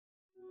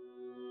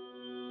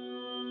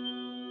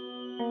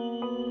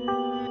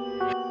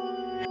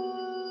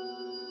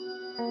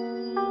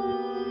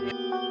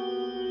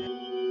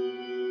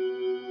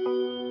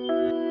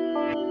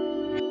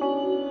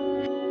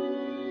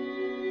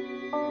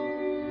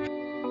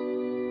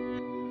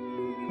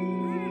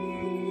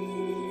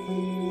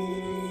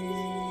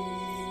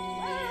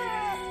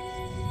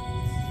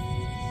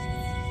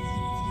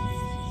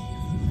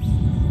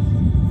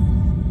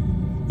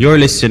You're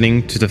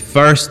listening to the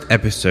first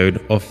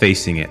episode of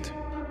Facing It,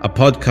 a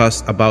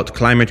podcast about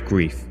climate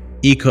grief,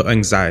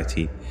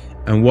 eco-anxiety,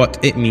 and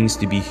what it means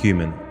to be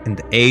human in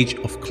the age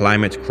of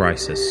climate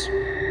crisis.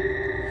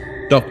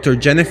 Dr.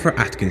 Jennifer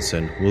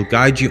Atkinson will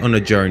guide you on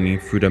a journey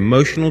through the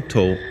emotional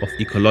toll of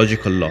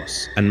ecological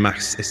loss and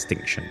mass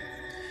extinction,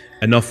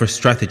 and offer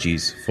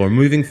strategies for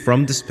moving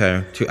from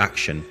despair to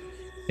action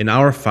in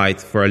our fight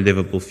for a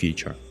livable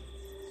future.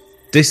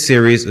 This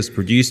series is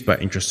produced by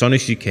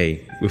Intrasonics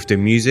UK with the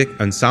music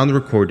and sound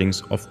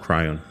recordings of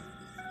Cryon.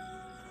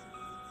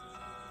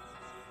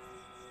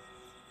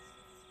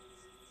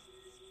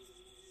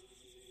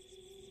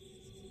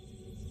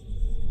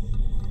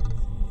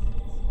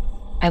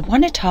 I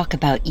want to talk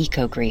about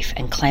eco-grief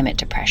and climate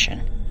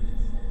depression.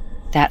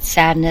 That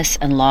sadness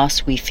and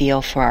loss we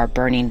feel for our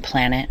burning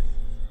planet,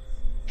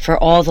 for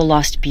all the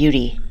lost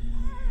beauty,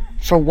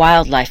 for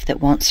wildlife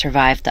that won't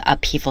survive the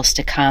upheavals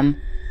to come,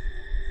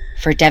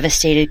 for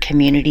devastated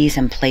communities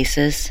and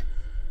places,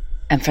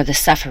 and for the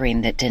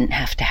suffering that didn't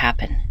have to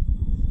happen.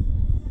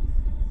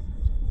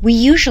 We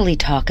usually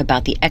talk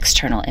about the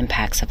external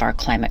impacts of our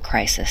climate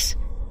crisis,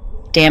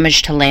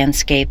 damage to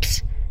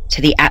landscapes,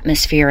 to the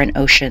atmosphere and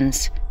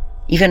oceans,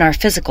 even our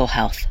physical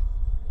health.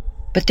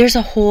 But there's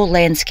a whole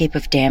landscape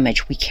of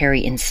damage we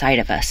carry inside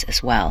of us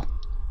as well.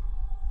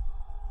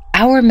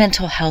 Our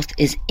mental health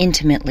is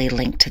intimately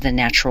linked to the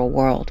natural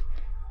world,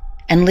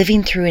 and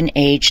living through an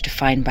age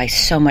defined by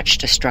so much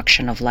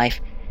destruction of life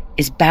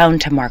is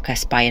bound to mark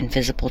us by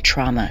invisible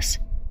traumas.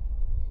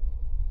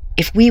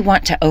 If we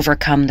want to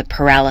overcome the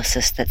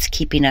paralysis that's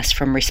keeping us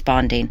from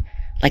responding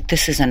like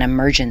this is an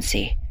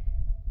emergency,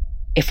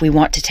 if we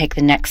want to take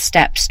the next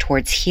steps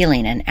towards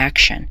healing and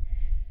action,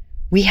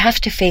 we have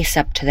to face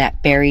up to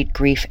that buried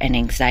grief and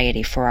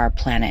anxiety for our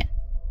planet.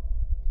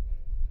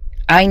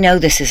 I know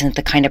this isn't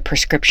the kind of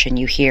prescription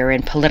you hear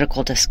in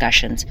political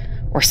discussions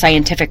or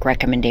scientific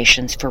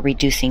recommendations for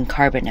reducing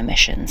carbon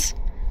emissions.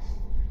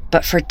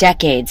 But for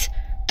decades,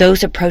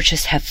 those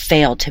approaches have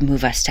failed to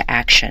move us to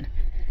action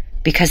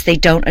because they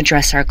don't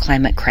address our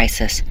climate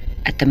crisis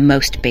at the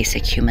most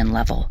basic human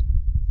level.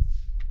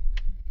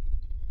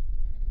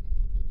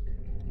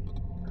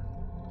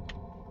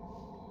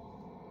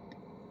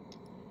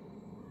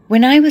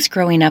 When I was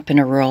growing up in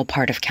a rural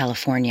part of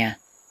California,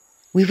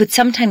 we would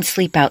sometimes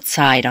sleep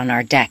outside on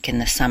our deck in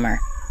the summer,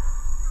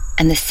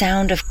 and the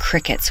sound of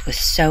crickets was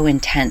so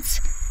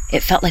intense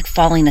it felt like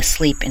falling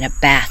asleep in a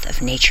bath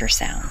of nature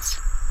sounds.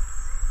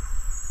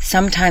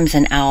 Sometimes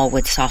an owl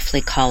would softly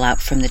call out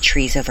from the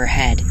trees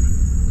overhead,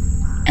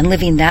 and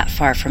living that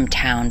far from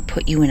town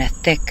put you in a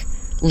thick,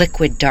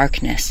 liquid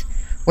darkness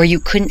where you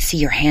couldn't see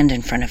your hand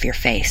in front of your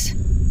face.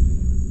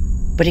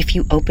 But if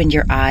you opened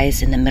your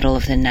eyes in the middle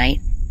of the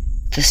night,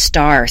 the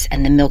stars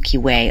and the Milky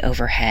Way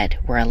overhead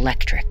were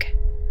electric.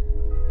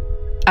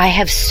 I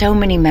have so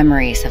many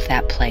memories of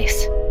that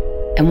place,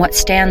 and what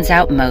stands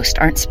out most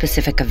aren't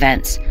specific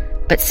events,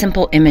 but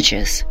simple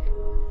images.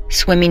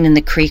 Swimming in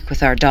the creek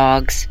with our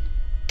dogs,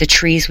 the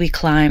trees we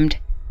climbed,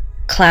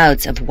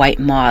 clouds of white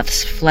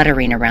moths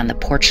fluttering around the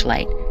porch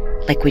light,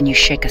 like when you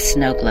shake a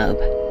snow globe.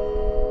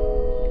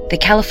 The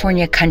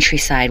California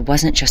countryside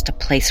wasn't just a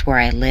place where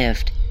I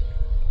lived,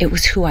 it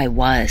was who I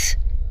was,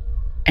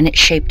 and it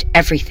shaped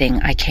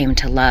everything I came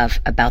to love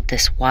about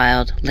this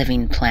wild,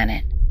 living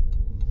planet.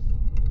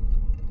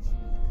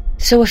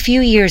 So a few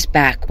years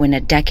back, when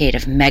a decade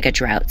of mega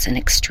droughts and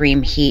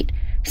extreme heat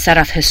set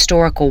off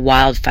historical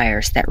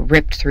wildfires that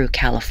ripped through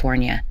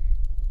California,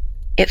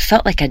 it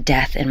felt like a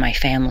death in my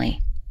family.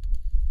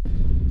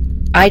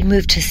 I'd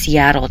moved to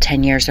Seattle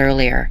 10 years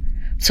earlier,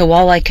 so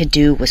all I could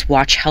do was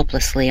watch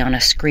helplessly on a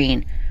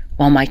screen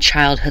while my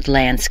childhood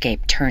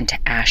landscape turned to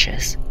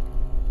ashes.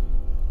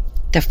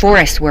 The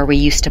forests where we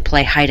used to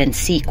play hide and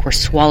seek were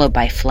swallowed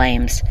by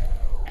flames,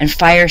 and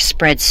fires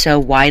spread so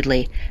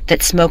widely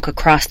that smoke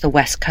across the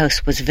West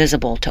Coast was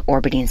visible to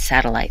orbiting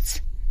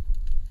satellites.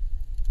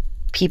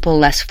 People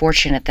less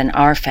fortunate than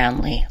our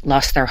family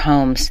lost their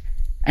homes,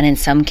 and in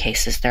some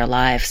cases their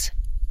lives.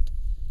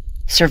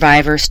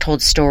 Survivors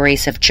told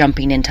stories of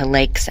jumping into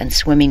lakes and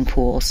swimming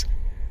pools,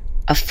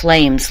 of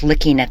flames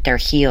licking at their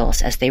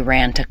heels as they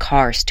ran to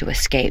cars to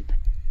escape.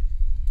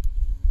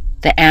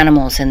 The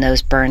animals in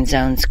those burn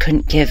zones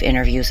couldn't give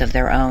interviews of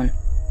their own,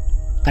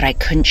 but I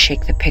couldn't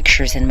shake the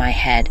pictures in my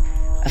head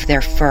of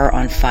their fur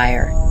on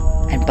fire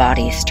and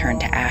bodies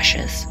turned to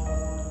ashes.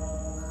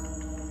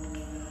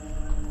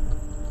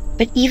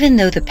 But even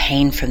though the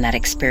pain from that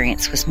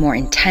experience was more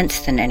intense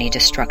than any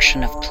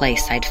destruction of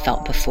place I'd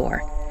felt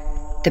before,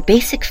 the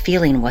basic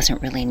feeling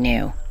wasn't really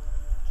new.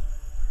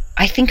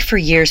 I think for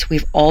years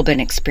we've all been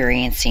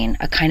experiencing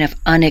a kind of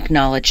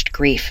unacknowledged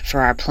grief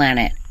for our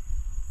planet.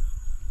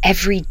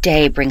 Every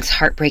day brings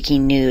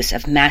heartbreaking news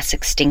of mass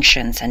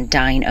extinctions and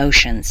dying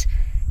oceans,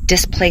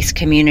 displaced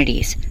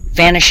communities,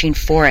 vanishing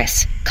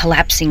forests,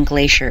 collapsing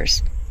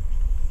glaciers.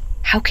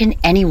 How can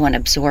anyone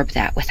absorb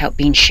that without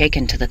being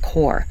shaken to the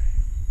core?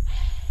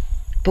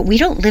 But we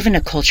don't live in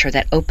a culture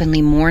that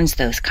openly mourns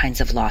those kinds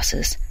of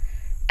losses,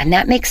 and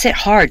that makes it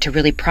hard to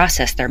really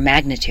process their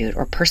magnitude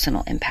or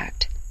personal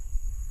impact.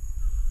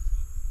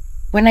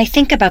 When I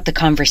think about the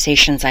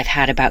conversations I've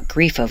had about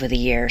grief over the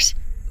years,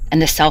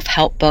 and the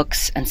self-help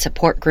books and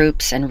support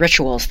groups and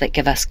rituals that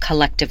give us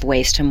collective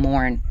ways to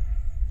mourn,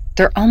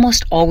 they're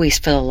almost always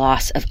for the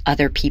loss of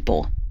other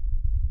people.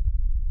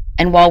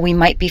 And while we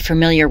might be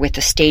familiar with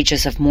the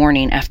stages of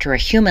mourning after a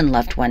human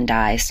loved one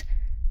dies,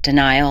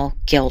 denial,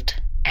 guilt,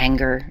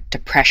 anger,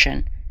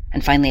 depression,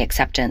 and finally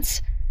acceptance,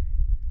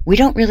 we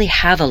don't really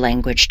have a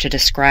language to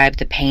describe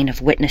the pain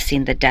of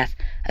witnessing the death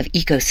of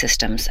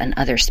ecosystems and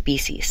other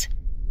species.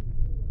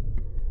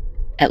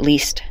 At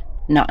least,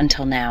 not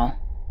until now.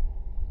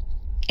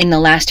 In the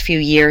last few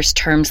years,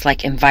 terms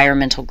like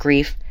environmental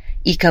grief,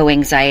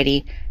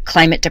 eco-anxiety,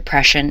 climate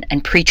depression,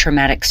 and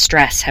pre-traumatic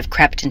stress have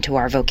crept into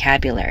our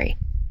vocabulary.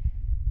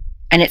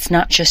 And it's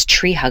not just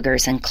tree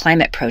huggers and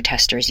climate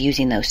protesters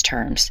using those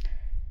terms.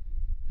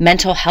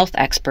 Mental health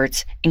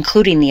experts,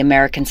 including the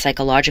American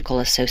Psychological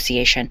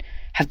Association,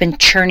 have been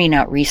churning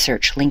out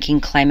research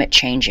linking climate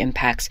change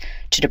impacts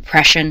to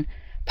depression,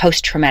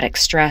 post-traumatic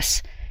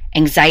stress,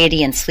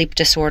 anxiety and sleep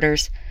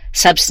disorders,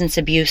 substance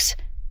abuse,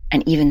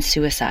 and even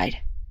suicide.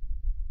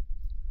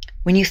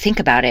 When you think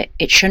about it,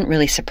 it shouldn't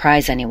really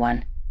surprise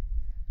anyone.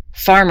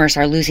 Farmers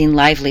are losing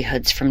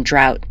livelihoods from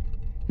drought.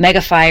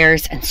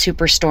 Megafires and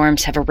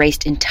superstorms have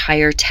erased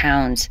entire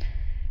towns.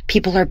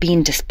 People are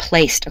being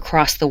displaced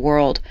across the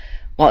world,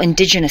 while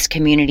indigenous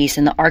communities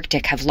in the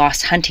Arctic have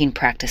lost hunting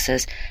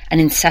practices and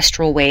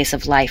ancestral ways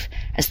of life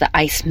as the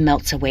ice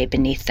melts away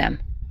beneath them.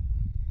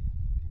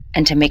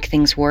 And to make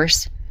things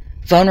worse,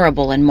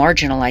 vulnerable and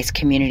marginalized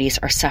communities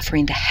are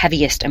suffering the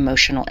heaviest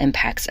emotional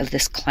impacts of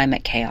this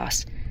climate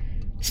chaos,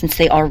 since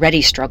they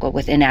already struggle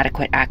with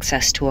inadequate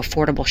access to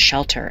affordable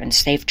shelter and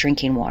safe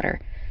drinking water,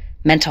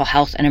 mental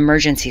health and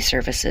emergency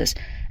services,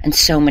 and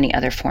so many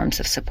other forms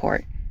of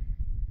support.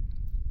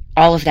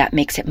 All of that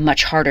makes it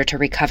much harder to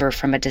recover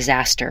from a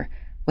disaster,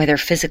 whether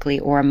physically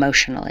or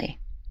emotionally.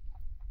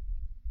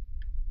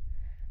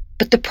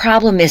 But the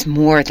problem is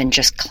more than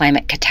just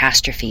climate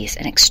catastrophes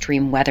and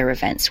extreme weather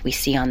events we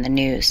see on the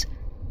news.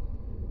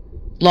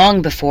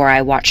 Long before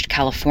I watched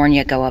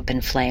California go up in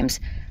flames,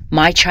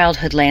 my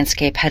childhood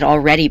landscape had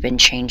already been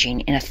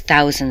changing in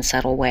 1,000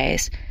 subtle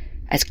ways,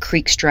 as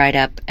creeks dried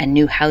up and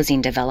new housing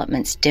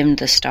developments dimmed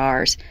the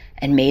stars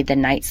and made the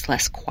nights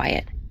less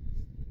quiet.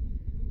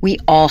 We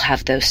all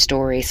have those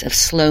stories of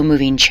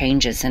slow-moving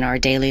changes in our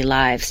daily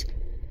lives,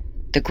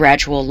 the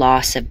gradual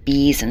loss of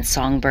bees and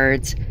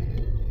songbirds,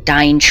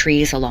 dying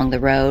trees along the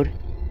road,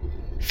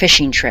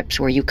 fishing trips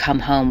where you come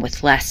home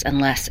with less and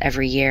less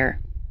every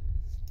year.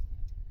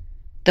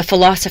 The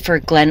philosopher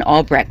Glenn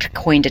Albrecht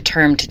coined a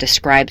term to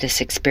describe this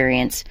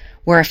experience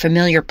where a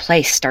familiar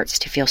place starts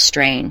to feel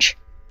strange.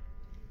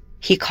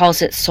 He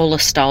calls it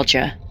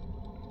solastalgia.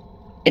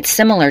 It's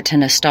similar to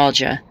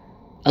nostalgia,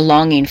 a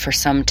longing for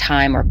some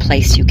time or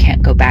place you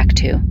can't go back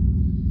to.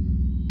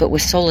 But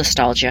with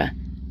solastalgia,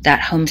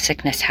 that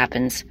homesickness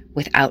happens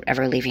without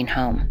ever leaving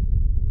home.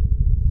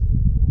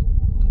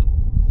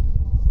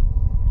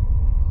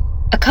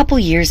 A couple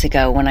years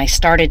ago, when I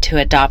started to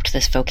adopt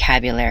this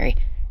vocabulary,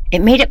 it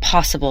made it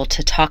possible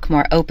to talk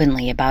more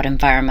openly about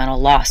environmental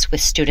loss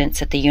with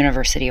students at the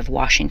University of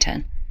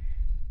Washington.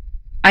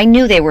 I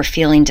knew they were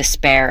feeling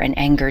despair and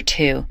anger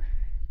too,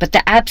 but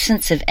the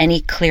absence of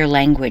any clear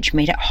language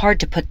made it hard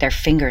to put their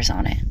fingers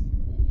on it.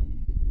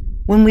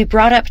 When we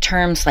brought up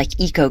terms like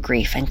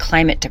eco-grief and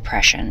climate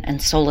depression and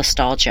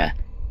solastalgia,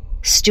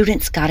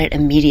 students got it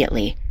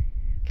immediately,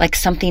 like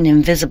something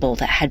invisible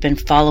that had been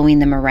following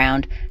them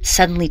around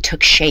suddenly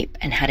took shape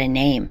and had a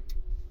name.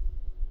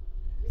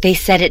 They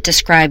said it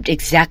described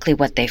exactly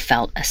what they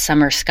felt as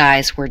summer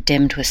skies were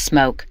dimmed with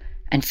smoke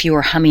and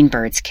fewer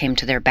hummingbirds came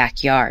to their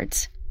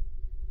backyards.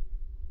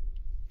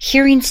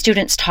 Hearing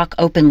students talk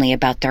openly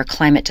about their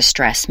climate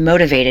distress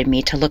motivated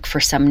me to look for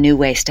some new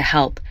ways to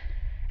help.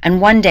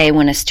 And one day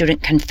when a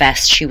student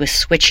confessed she was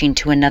switching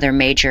to another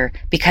major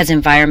because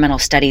environmental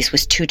studies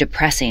was too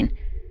depressing,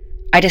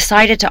 I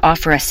decided to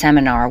offer a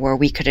seminar where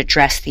we could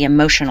address the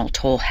emotional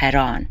toll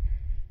head-on.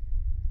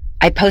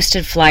 I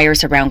posted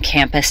flyers around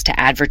campus to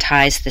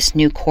advertise this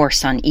new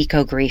course on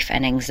eco-grief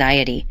and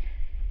anxiety,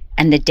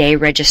 and the day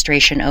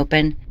registration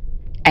opened,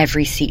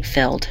 every seat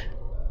filled.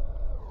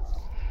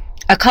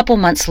 A couple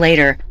months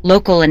later,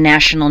 local and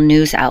national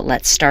news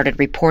outlets started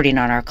reporting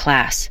on our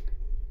class.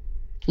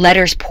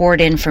 Letters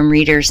poured in from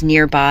readers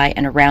nearby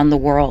and around the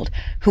world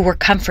who were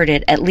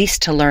comforted at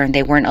least to learn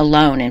they weren't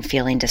alone in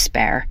feeling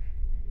despair.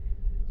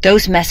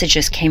 Those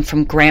messages came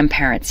from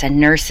grandparents and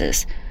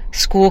nurses,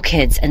 school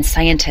kids and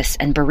scientists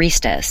and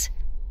baristas.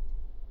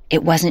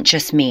 It wasn't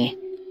just me.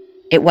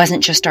 It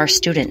wasn't just our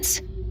students.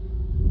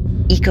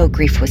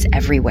 Eco-grief was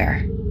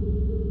everywhere.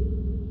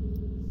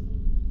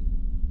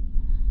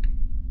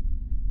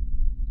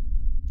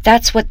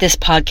 That's what this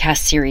podcast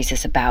series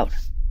is about.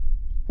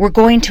 We're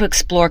going to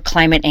explore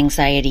climate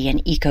anxiety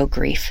and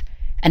eco-grief,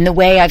 and the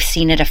way I've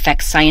seen it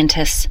affect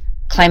scientists,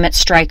 climate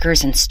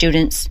strikers and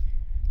students,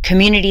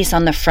 communities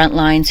on the front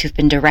lines who've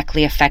been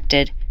directly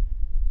affected,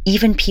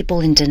 even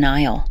people in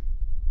denial.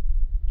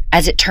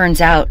 As it turns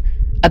out,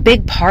 a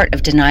big part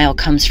of denial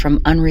comes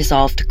from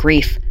unresolved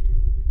grief,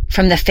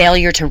 from the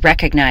failure to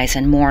recognize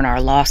and mourn our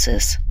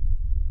losses.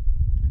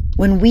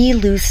 When we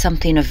lose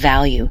something of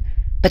value,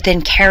 but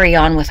then carry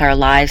on with our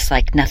lives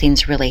like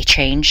nothing's really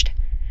changed,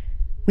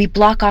 we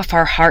block off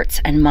our hearts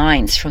and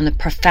minds from the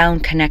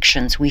profound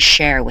connections we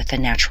share with the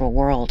natural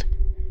world.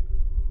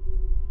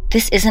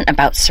 This isn't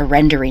about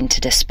surrendering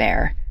to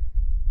despair.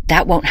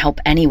 That won't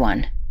help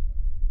anyone.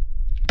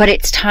 But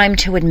it's time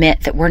to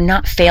admit that we're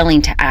not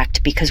failing to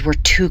act because we're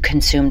too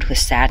consumed with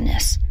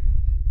sadness.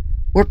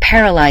 We're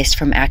paralyzed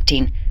from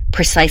acting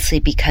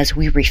precisely because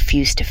we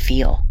refuse to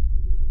feel.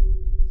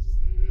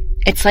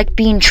 It's like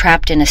being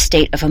trapped in a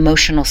state of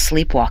emotional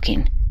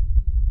sleepwalking.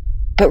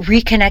 But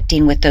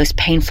reconnecting with those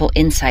painful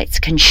insights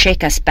can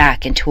shake us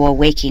back into a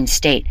waking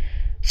state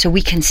so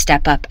we can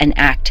step up and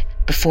act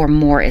before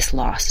more is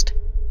lost.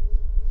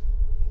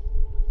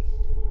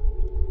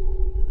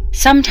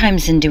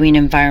 Sometimes in doing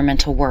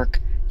environmental work,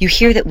 you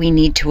hear that we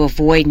need to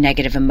avoid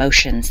negative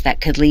emotions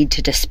that could lead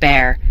to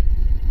despair,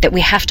 that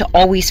we have to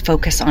always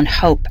focus on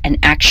hope and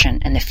action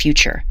and the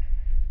future.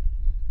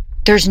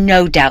 There's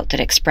no doubt that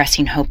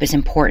expressing hope is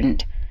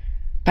important,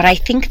 but I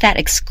think that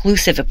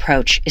exclusive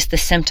approach is the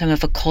symptom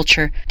of a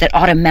culture that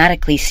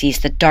automatically sees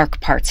the dark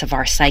parts of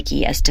our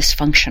psyche as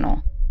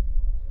dysfunctional.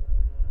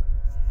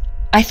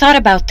 I thought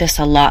about this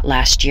a lot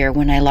last year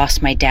when I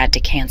lost my dad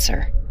to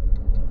cancer.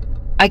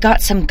 I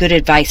got some good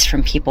advice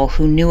from people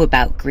who knew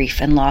about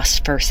grief and loss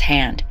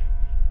firsthand,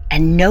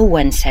 and no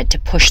one said to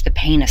push the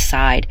pain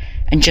aside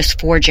and just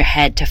forge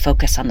ahead to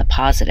focus on the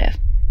positive.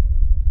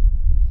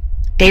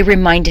 They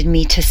reminded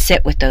me to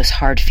sit with those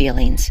hard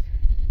feelings,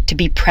 to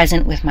be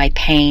present with my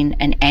pain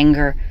and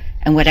anger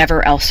and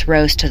whatever else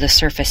rose to the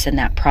surface in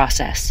that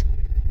process.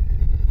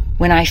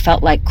 When I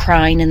felt like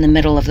crying in the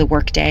middle of the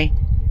workday,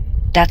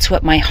 that's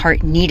what my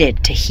heart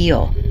needed to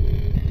heal,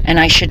 and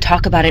I should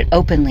talk about it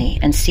openly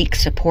and seek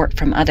support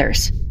from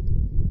others.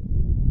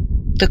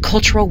 The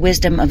cultural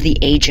wisdom of the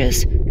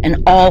ages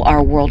and all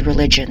our world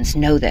religions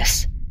know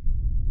this.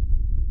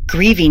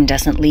 Grieving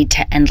doesn't lead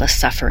to endless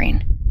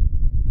suffering.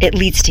 It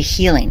leads to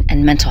healing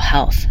and mental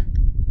health.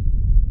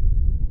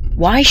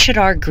 Why should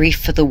our grief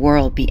for the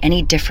world be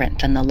any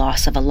different than the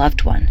loss of a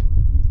loved one?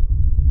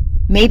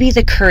 Maybe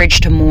the courage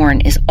to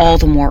mourn is all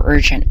the more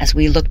urgent as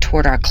we look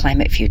toward our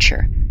climate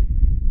future,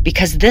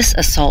 because this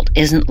assault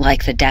isn't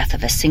like the death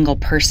of a single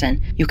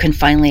person you can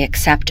finally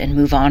accept and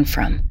move on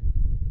from.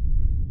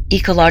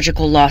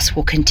 Ecological loss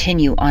will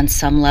continue on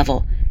some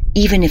level,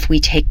 even if we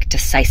take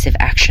decisive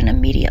action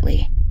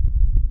immediately.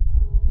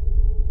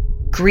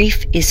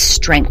 Grief is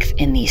strength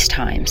in these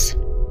times.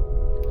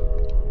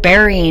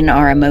 Burying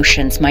our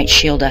emotions might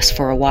shield us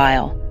for a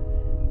while,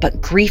 but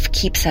grief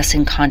keeps us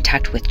in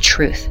contact with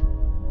truth.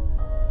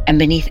 And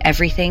beneath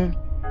everything,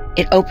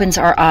 it opens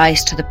our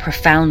eyes to the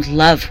profound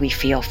love we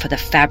feel for the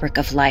fabric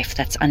of life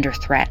that's under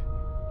threat.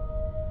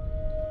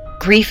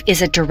 Grief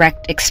is a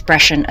direct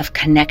expression of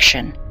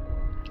connection,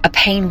 a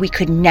pain we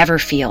could never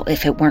feel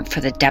if it weren't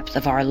for the depth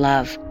of our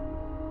love.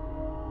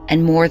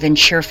 And more than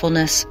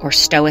cheerfulness or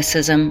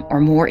stoicism or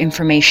more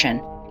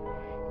information,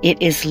 it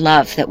is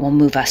love that will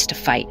move us to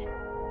fight.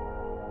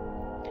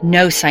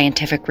 No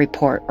scientific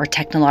report or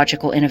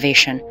technological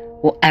innovation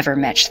will ever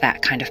match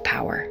that kind of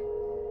power.